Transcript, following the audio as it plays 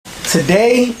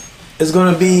Today is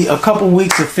going to be a couple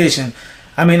weeks of fishing.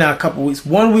 I mean, not a couple weeks,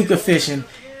 1 week of fishing.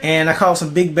 And I caught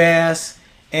some big bass.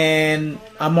 And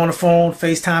I'm on the phone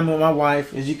FaceTiming with my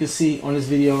wife, as you can see on this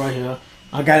video right here.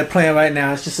 I got it playing right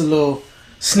now. It's just a little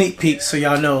sneak peek so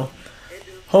y'all know.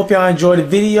 Hope y'all enjoy the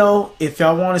video. If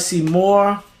y'all want to see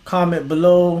more, comment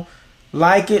below,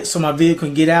 like it so my video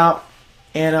can get out.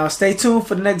 And stay tuned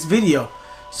for the next video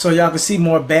so y'all can see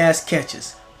more bass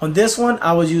catches. On this one,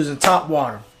 I was using top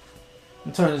water. Let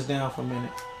me turn this down for a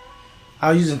minute. I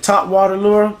was using top water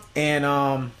lure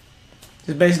and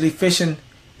just basically fishing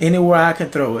anywhere I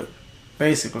can throw it,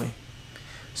 basically.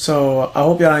 So I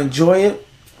hope y'all enjoy it.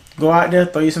 Go out there,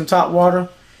 throw you some top water,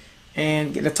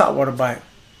 and get the top water bite.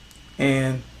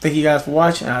 And thank you guys for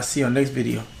watching. I'll see you on the next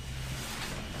video.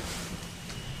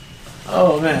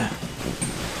 Oh man.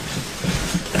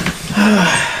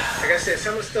 Like I said,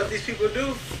 some of the stuff these people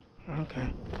do. Okay.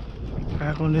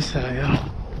 Back on this side, y'all.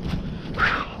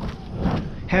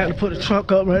 Had to put the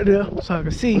truck up right there so I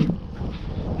can see.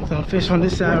 So I'm fishing on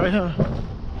this side right here.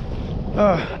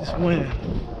 Oh, this wind.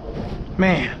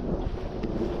 Man.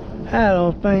 I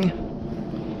don't think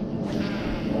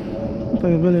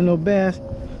really no bass.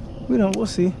 We'll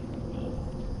see.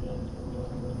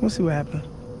 We'll see what happens.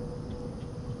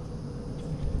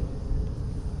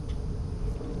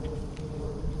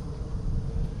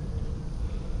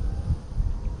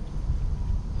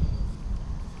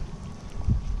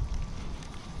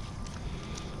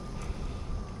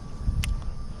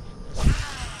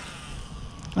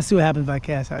 Let's see what happens if I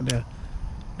cast out there.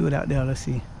 Do it out there, let's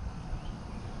see.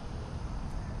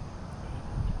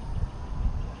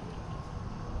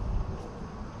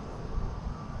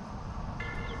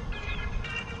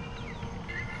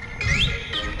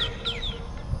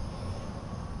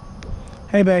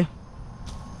 Hey, babe.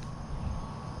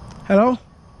 Hello?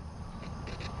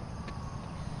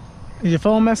 Is your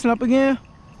phone messing up again?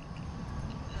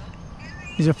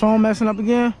 Is your phone messing up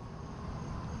again?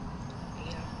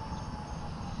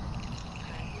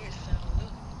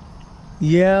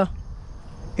 Yeah,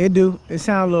 it do. It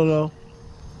sound a little low.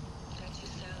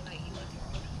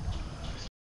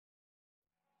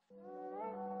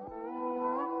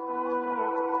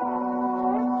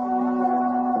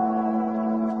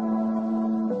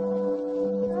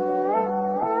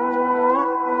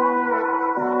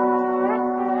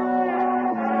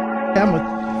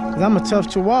 I'm a tough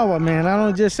chihuahua, man. I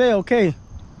don't just say okay.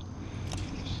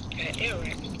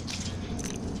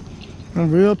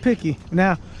 I'm real picky.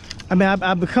 Now, I mean,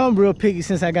 I've become real picky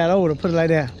since I got older, put it like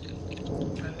that.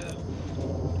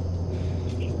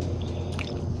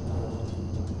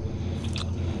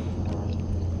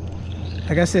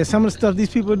 Like I said, some of the stuff these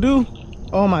people do,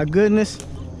 oh my goodness,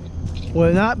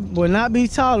 would not be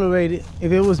tolerated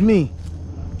if it was me.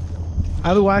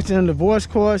 I be watching them divorce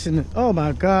courts and oh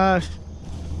my gosh.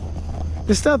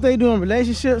 The stuff they do in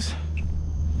relationships,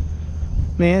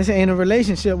 man, this ain't a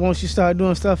relationship once you start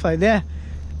doing stuff like that.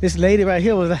 This lady right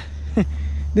here was like,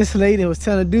 this lady was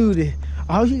telling a dude that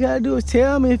all you gotta do is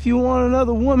tell me if you want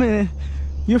another woman and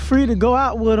you're free to go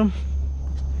out with them.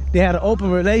 They had an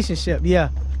open relationship, yeah.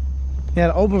 They had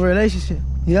an open relationship,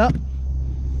 yep.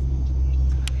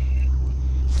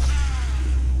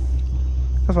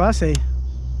 That's what I say.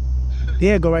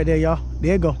 There you go right there, y'all.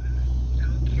 There you go.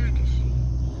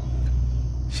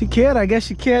 She cared, I guess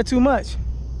she cared too much.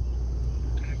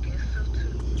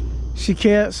 She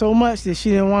cared so much that she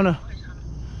didn't want to.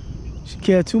 She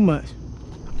cared too much.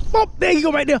 Oh, there you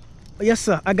go right there. Oh, yes,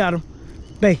 sir, I got him.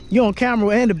 Babe, you on camera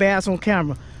and the bass on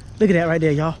camera. Look at that right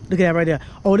there, y'all. Look at that right there.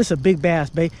 Oh, this is a big bass,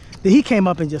 babe. He came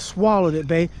up and just swallowed it,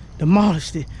 babe.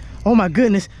 Demolished it. Oh, my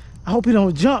goodness. I hope he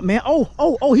don't jump, man.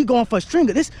 Oh, he going for a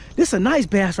stringer. This a nice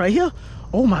bass right here.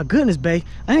 Oh, my goodness, babe.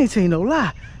 I ain't tell you no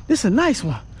lie. This is a nice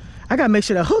one. I got to make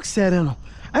sure that hook set in him.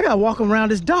 I got to walk him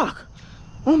around this dock.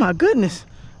 Oh, my goodness.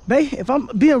 Babe, if I'm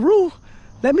being rude,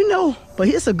 let me know. But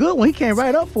it's a good one. He came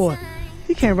right up for it.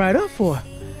 He came right up for it.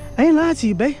 I ain't lying to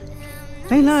you, babe.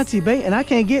 I ain't lying to you, babe. And I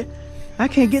can't get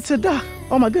to the dock.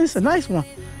 Oh my goodness, a nice one.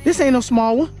 This ain't no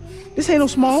small one. This ain't no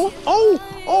small one.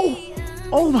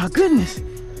 Oh my goodness.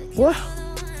 What?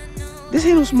 This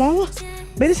ain't no small one.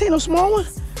 Babe, this ain't no small one.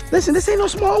 Listen, this ain't no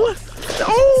small one.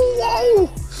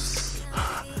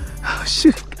 Oh,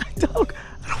 shoot, dog.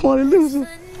 I don't want to lose him.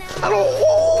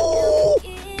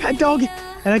 God dog it.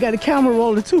 And I got the camera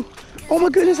rolling too. Oh my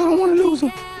goodness, I don't want to lose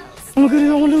him. Oh my goodness, I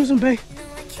don't want to lose him, babe.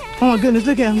 Oh my goodness,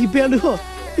 look at him. He barely hooked.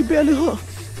 He barely hooked.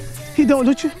 He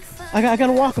don't you? I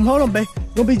gotta walk him. Hold on, babe.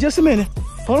 Gonna be just a minute.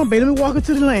 Hold on, babe. Let me walk him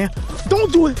to the land.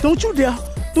 Don't do it. Don't you dare.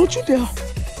 Don't you dare.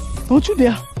 Don't you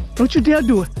dare. Don't you dare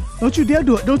do it. Don't you dare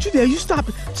do it. Don't you dare. You stop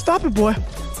it. Stop it, boy.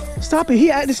 Stop it.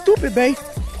 He acting stupid, babe.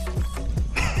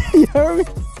 You heard me?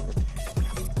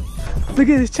 Look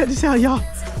at this. Check this out, y'all.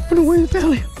 From the Williams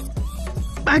family.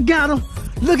 I got him.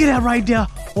 Look at that right there.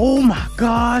 Oh my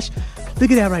gosh.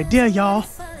 Look at that right there, y'all.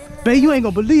 Babe, you ain't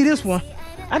gonna believe this one.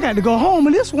 I got to go home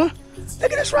in this one.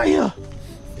 Look at this right here.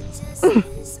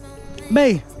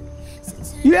 Babe.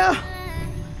 Yeah.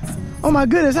 Oh my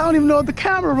goodness. I don't even know if the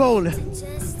camera rolling.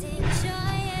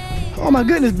 Oh my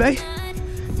goodness, babe.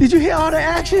 Did you hear all the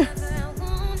action?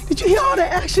 Did you hear all the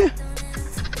action?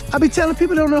 I be telling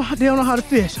people they don't know how to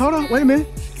fish. Hold on, wait a minute.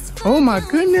 Oh my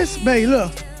goodness, babe,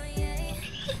 look.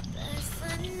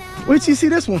 Wait till you see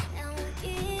this one.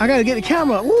 I gotta get the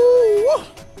camera up. Woo, woo.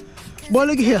 Boy,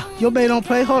 look at here. Your babe don't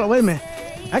play. Hold on, wait a minute.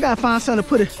 I gotta find something to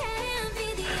put it.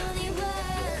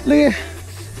 Look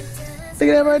at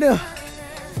that right there.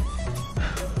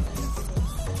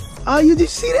 Oh, did you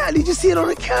see that? Did you see it on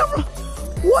the camera?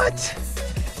 What?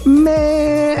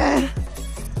 Man.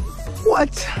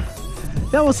 What?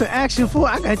 That was some action for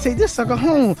it. I gotta take this sucker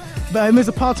home. But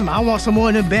Mr. Palton, I want some more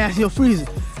of them bass in your freezer.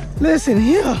 Listen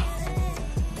here.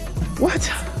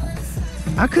 What?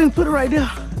 I couldn't put it right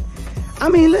there. I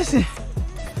mean, listen.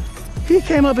 He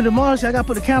came up in the marsh. I gotta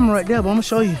put the camera right there, but I'm gonna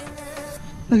show you.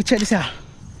 Look, check this out.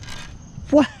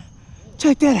 What?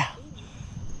 Check that out.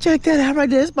 Check that out right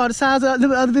there. It's about the size of the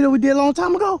other video we did a long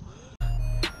time ago.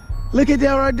 Look at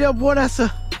that right there, boy. That's a,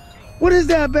 what is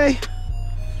that, babe?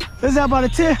 Is that about a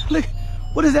 10? Look,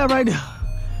 what is that right there?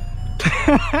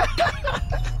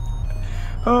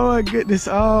 Oh my goodness,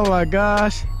 oh my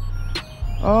gosh.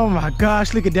 Oh my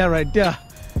gosh, look at that right there.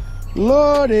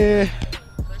 Lordy.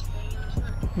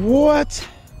 What?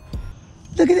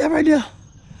 Look at that right there.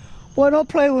 Boy, don't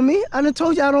play with me. I done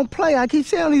told you I don't play. I keep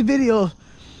saying on these videos,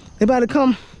 they about to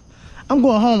come. I'm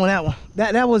going home on that one.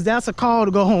 That's a call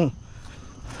to go home.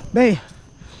 Babe,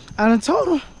 I done told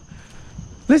them.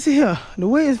 Listen here, the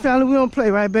Williams family, we don't play,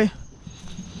 right, babe?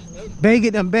 Babe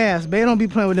get them bass. Babe don't be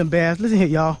playing with them bass. Listen here,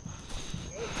 y'all.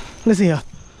 Listen here.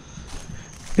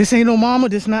 This ain't no mama,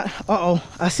 this not, uh-oh.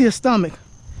 I see a stomach.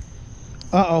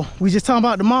 Uh-oh. We just talking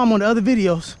about the mama on the other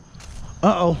videos.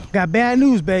 Uh-oh. Got bad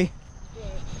news, babe.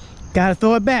 Gotta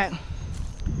throw it back.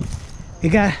 It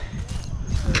got,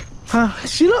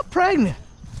 she look pregnant.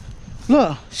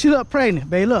 Look, she look pregnant,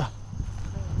 babe, look.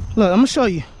 Look, I'm gonna show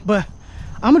you, but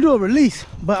I'm gonna do a release,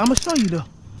 but I'm gonna show you though.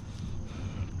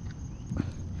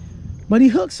 But he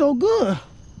hooked so good.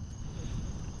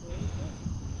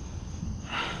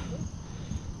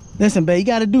 Listen, babe, you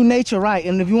gotta do nature right,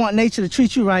 and if you want nature to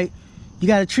treat you right, you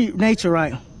gotta treat nature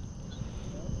right.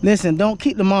 Listen, don't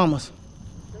keep the mamas.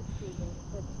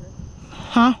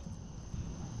 Huh?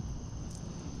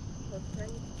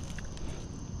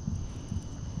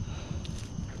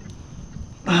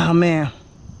 Oh man.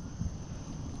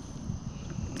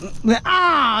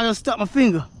 I just stuck my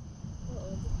finger.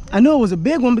 I knew it was a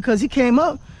big one because he came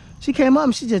up. She came up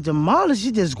and she just demolished.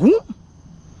 She just whoop.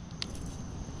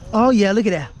 Oh yeah, look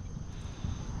at that.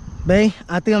 Babe,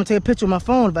 I think I'm gonna take a picture with my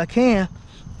phone if I can.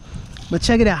 But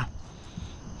check it out.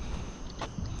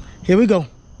 Here we go.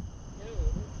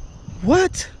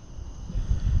 What?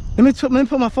 Let me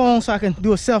put my phone so I can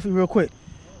do a selfie real quick.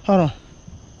 Hold on.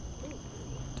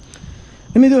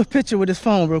 Let me do a picture with this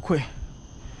phone real quick.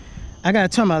 I gotta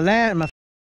turn my light.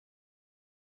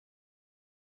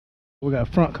 We got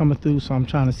front coming through, so I'm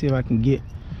trying to see if I can get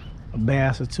a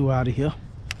bass or two out of here.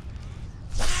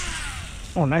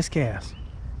 Oh, nice cast.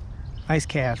 Nice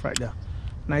cast right there.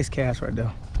 Nice cast right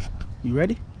there. You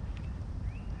ready?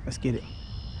 Let's get it.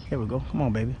 Here we go. Come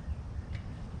on, baby.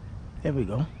 There we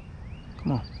go.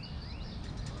 Come on.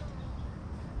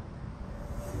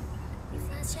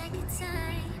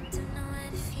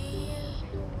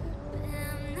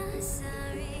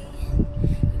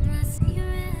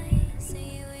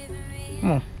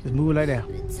 Come on, just move it like that.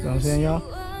 You know what I'm saying, y'all? You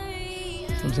know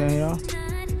what I'm saying, y'all?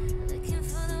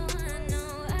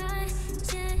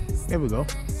 There we go.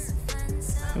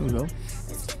 There we go.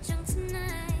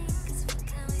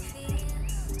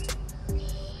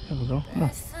 There we go. Come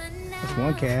on. That's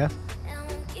one cast.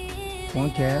 One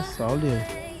cast. That's all it is.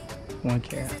 One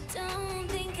cast.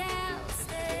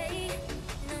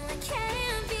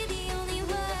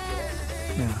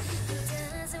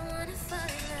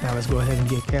 Now let's go ahead and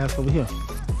get cast over here.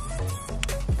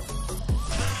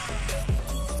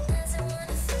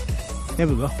 There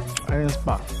we go. Right in the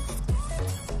spot.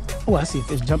 Oh, I see a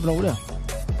fish jumping over there.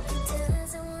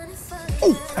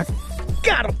 Oh, I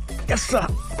got him. Yes, sir.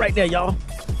 Right there, y'all.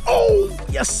 Oh,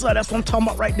 yes, sir. That's what I'm talking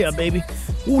about right there, baby.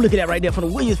 Ooh, look at that right there from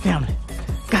the Williams family.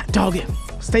 God dog it.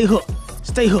 Stay hooked.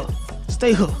 Stay hooked.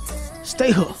 Stay hooked.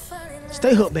 Stay hooked.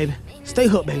 Stay hooked, baby. Stay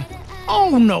hooked, baby.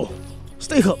 Oh, no.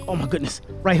 Stay hooked. Oh my goodness.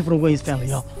 Right here from the Williams family,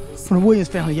 y'all. From the Williams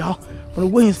family, y'all. From the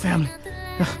Williams family.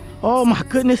 Oh my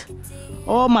goodness.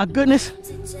 Oh my goodness.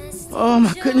 Oh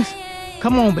my goodness.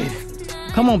 Come on, baby.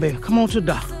 Come on, baby. Come on to the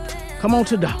dock. Come on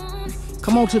to the dock.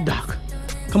 Come on to the dock.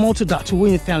 Come on to the dock. To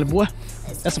Williams family, boy.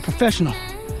 That's a professional.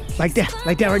 Like that.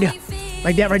 Like that right there.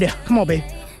 Like that right there. Come on, baby.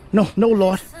 No, no,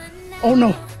 Lord. Oh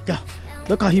no. God.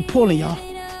 Look how he pulling, y'all.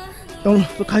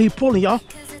 Look how he pulling, y'all.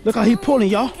 Look how he pulling,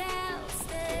 y'all.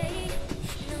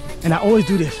 And I always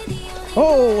do this.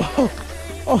 Oh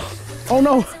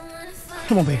no.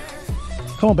 Come on, baby.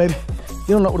 Come on, baby.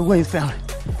 You don't know what the Williams family.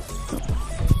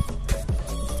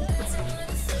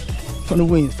 From the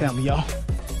Williams family, y'all.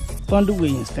 From the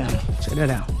Williams family. Check that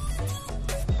out.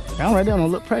 Y'all right there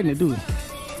don't look pregnant, do they?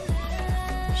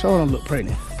 Sure don't look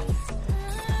pregnant.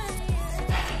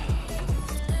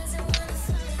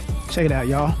 Check it out,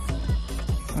 y'all.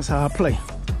 That's how I play.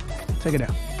 Check it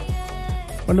out.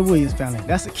 From the Williams family.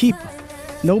 That's a keeper.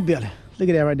 No belly. Look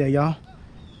at that right there, y'all.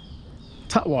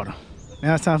 Top water.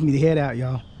 Now it's time for me to head out,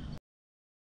 y'all.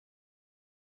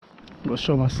 I'm gonna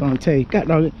show my son Tay. God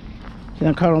dog it. He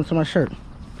done caught onto my shirt.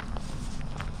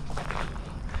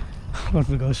 I'm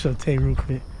gonna go show Tay real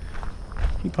quick.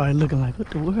 He probably looking like, what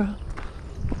the world?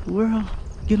 What the world?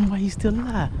 Get him while he's still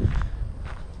alive.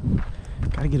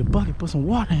 Gotta get a bucket, put some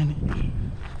water in it.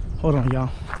 Hold on, y'all.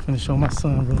 I'm gonna show my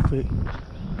son real quick.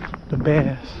 The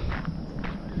bass.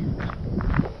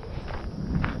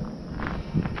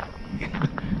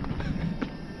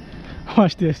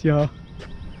 Watch this, y'all.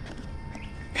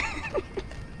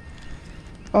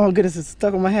 Oh goodness, it's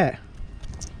stuck on my hat.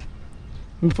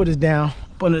 Let me put this down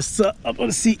up on the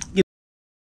seat.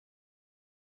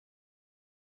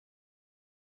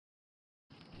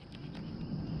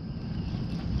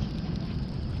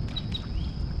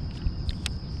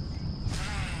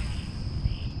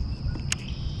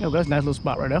 Yo, that's a nice little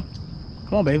spot right there.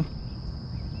 Come on, baby.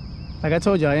 Like I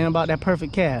told y'all, it ain't about that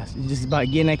perfect cast. It's just about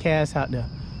getting that cast out there.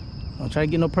 Don't try to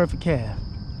get no perfect cast.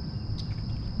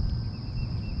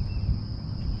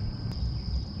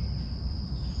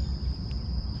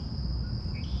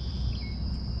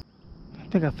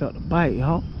 I think I felt the bite,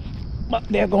 y'all. Up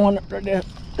there going up right there.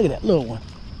 Look at that little one.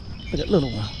 Look at that little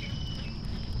one.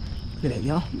 Look at that,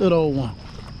 y'all. Little old one.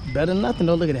 Better than nothing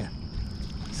though. Look at that.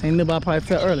 Same nibble I probably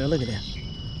felt earlier. Look at that.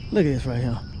 Look at this right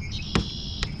here.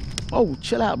 Oh,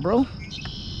 chill out, bro.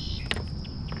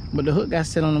 But the hook got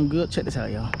set on them good. Check this out,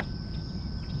 y'all.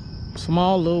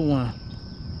 Small little one.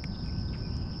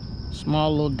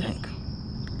 Small little dank.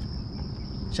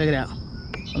 Check it out.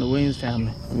 From the Williams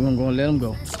family. We're gonna go and let them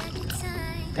go.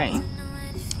 Dang.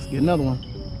 Let's get another one.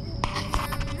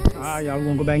 Alright, y'all, we're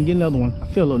gonna go back and get another one. I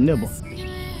feel a little nibble.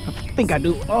 I think I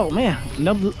do. Oh man,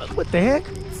 another, what the heck?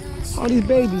 All these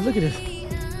babies, look at this.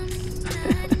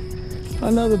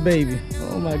 Another baby.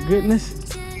 Oh my goodness.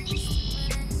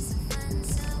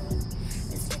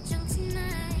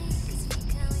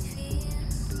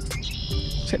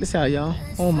 Check this out, y'all.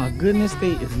 Oh my goodness,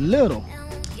 they is little.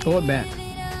 Throw it back.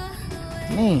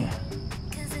 Man.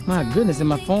 My goodness, and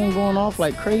my phone going off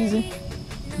like crazy.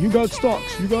 You got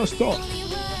stocks, you got stocks.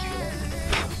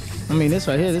 I mean, this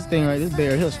right here, this thing right, this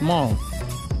bear here small.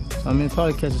 So I mean,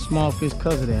 probably catch a small fish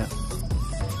because of that.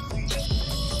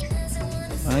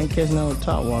 I ain't catching none with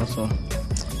top water, so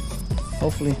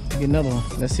hopefully we get another one.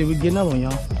 Let's see if we get another one,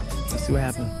 y'all. Let's see what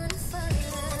happens.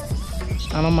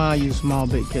 I don't mind using small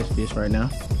bait catch fish right now.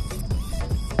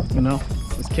 You know,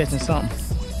 it's catching something.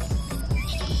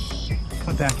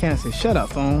 One thing I can't say, shut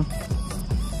up, phone.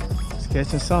 It's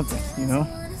catching something, you know.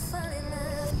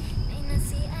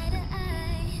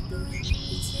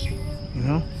 You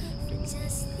know.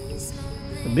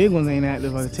 The big ones ain't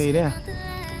active, I can tell you that.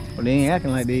 But they ain't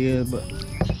acting like they is, but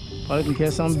probably can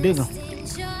catch something bigger.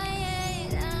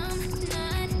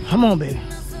 Come on, baby.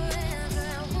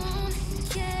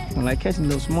 I like catching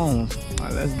little small ones. All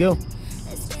right, let's go.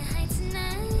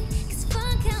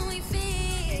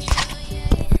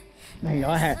 Man,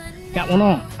 y'all got one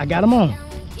on. I got him on.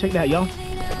 Check that, y'all.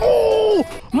 Oh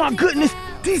my goodness!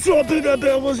 Do you see how big that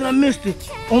bear was and I missed it?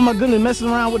 Oh my goodness, messing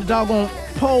around with the doggone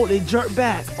pole, they jerked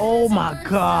back. Oh my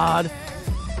God,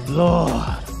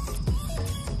 Lord.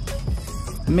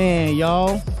 Man,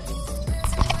 y'all.